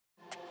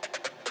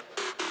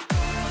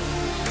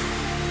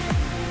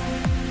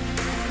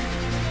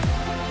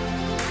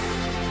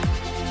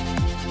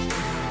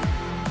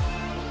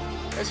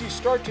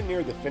start to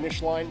near the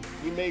finish line,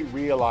 you may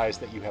realize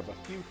that you have a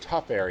few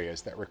tough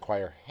areas that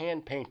require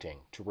hand painting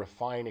to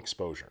refine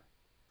exposure.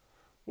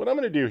 What I'm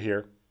going to do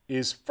here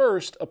is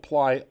first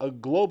apply a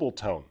global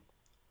tone.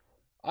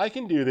 I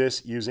can do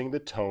this using the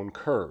tone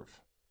curve.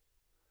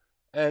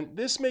 And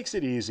this makes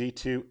it easy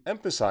to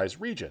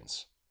emphasize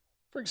regions.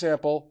 For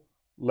example,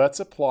 let's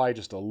apply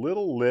just a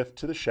little lift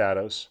to the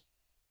shadows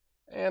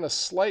and a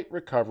slight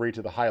recovery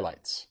to the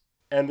highlights.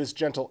 And this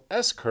gentle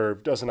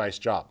S-curve does a nice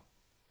job.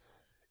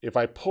 If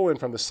I pull in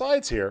from the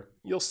sides here,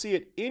 you'll see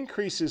it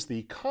increases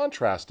the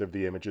contrast of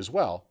the image as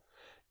well,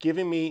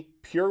 giving me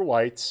pure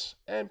whites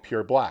and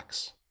pure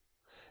blacks.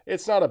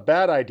 It's not a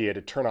bad idea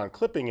to turn on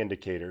clipping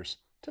indicators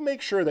to make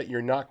sure that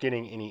you're not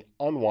getting any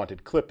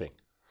unwanted clipping.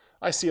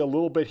 I see a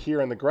little bit here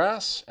in the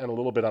grass and a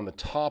little bit on the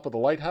top of the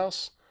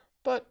lighthouse,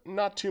 but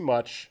not too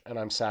much, and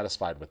I'm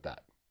satisfied with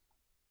that.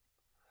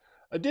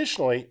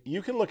 Additionally,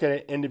 you can look at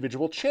an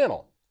individual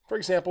channel. For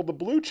example, the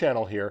blue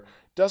channel here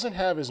doesn't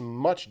have as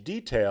much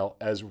detail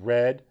as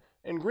red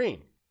and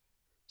green.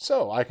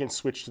 So I can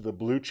switch to the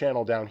blue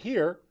channel down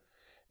here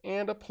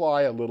and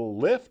apply a little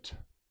lift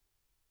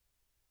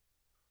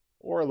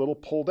or a little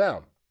pull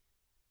down.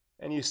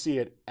 And you see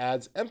it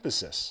adds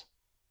emphasis.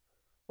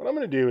 What I'm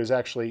going to do is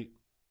actually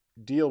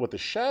deal with the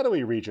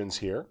shadowy regions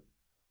here,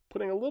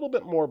 putting a little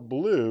bit more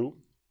blue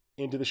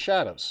into the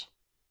shadows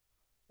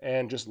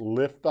and just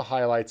lift the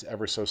highlights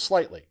ever so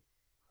slightly.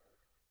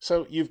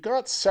 So you've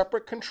got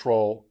separate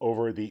control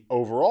over the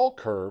overall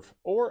curve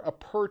or a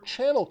per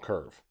channel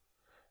curve.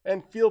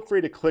 And feel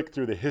free to click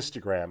through the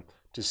histogram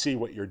to see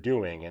what you're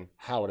doing and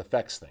how it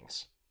affects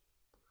things.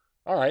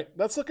 All right,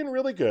 that's looking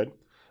really good,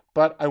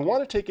 but I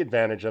want to take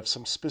advantage of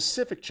some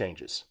specific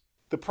changes.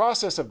 The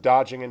process of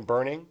dodging and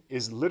burning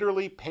is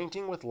literally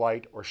painting with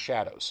light or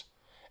shadows,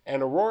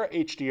 and Aurora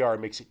HDR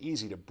makes it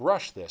easy to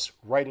brush this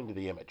right into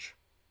the image.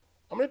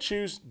 I'm going to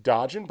choose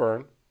Dodge and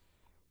Burn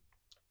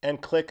and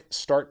click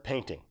Start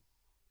Painting.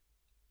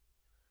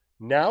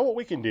 Now what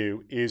we can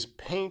do is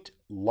paint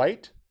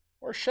light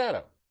or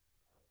shadow.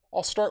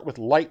 I'll start with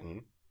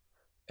Lighten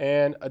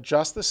and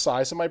adjust the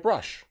size of my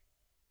brush.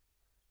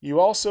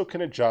 You also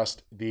can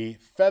adjust the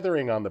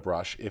feathering on the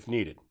brush if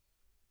needed.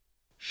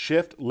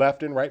 Shift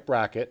left and right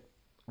bracket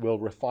will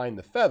refine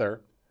the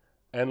feather,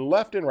 and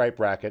left and right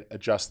bracket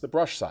adjust the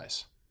brush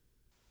size.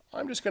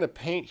 I'm just going to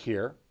paint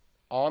here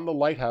on the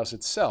lighthouse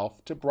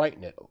itself to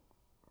brighten it.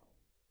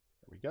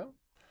 There we go.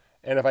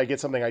 And if I get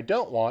something I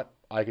don't want,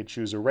 I could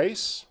choose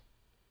Erase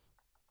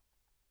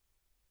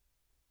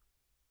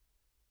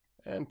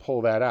and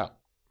pull that out.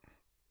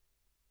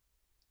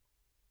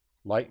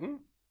 Lighten.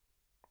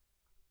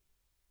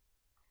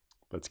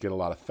 Let's get a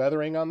lot of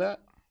feathering on that.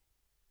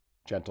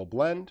 Gentle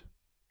blend.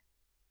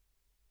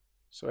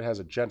 So it has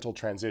a gentle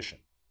transition.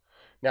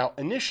 Now,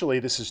 initially,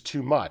 this is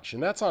too much,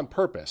 and that's on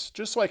purpose,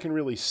 just so I can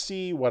really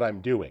see what I'm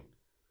doing.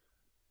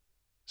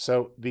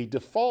 So the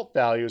default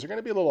values are going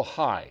to be a little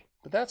high,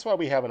 but that's why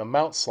we have an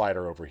amount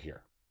slider over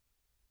here.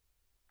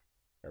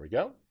 There we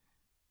go.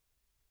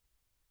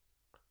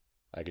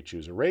 I could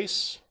choose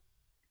Erase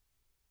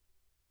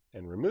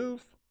and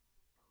Remove,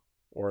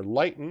 or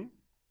Lighten.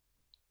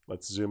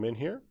 Let's zoom in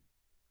here.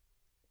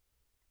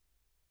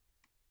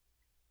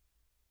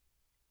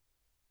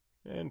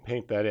 And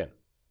paint that in.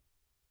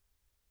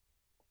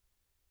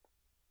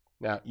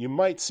 Now, you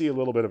might see a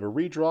little bit of a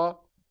redraw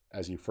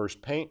as you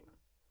first paint,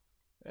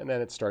 and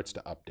then it starts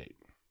to update.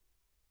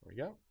 There we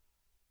go.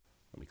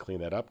 Let me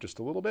clean that up just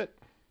a little bit.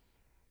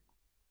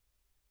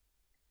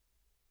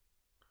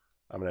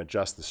 I'm going to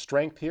adjust the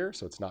strength here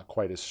so it's not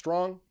quite as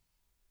strong,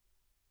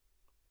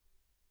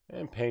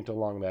 and paint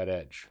along that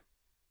edge.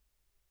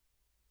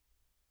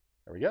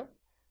 There we go.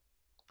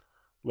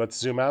 Let's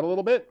zoom out a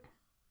little bit,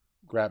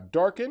 grab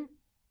Darken,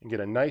 and get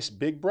a nice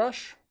big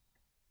brush,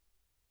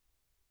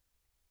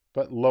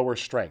 but lower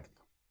strength.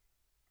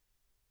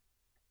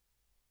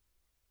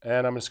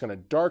 And I'm just going to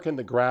darken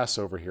the grass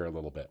over here a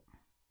little bit,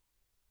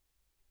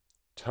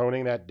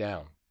 toning that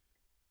down.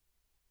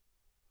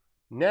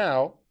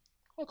 Now,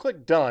 I'll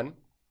click Done,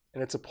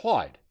 and it's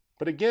applied.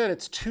 But again,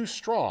 it's too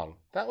strong.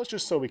 That was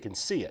just so we can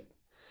see it.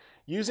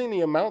 Using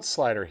the amount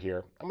slider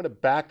here, I'm going to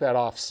back that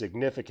off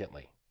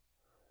significantly.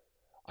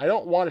 I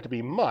don't want it to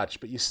be much,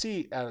 but you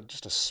see at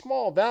just a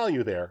small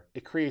value there,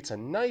 it creates a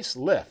nice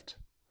lift.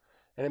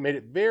 And it made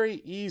it very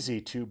easy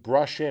to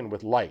brush in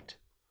with light,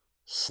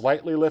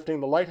 slightly lifting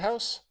the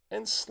lighthouse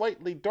and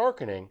slightly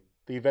darkening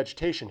the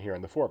vegetation here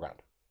in the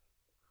foreground.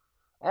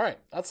 All right,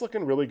 that's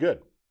looking really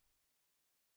good.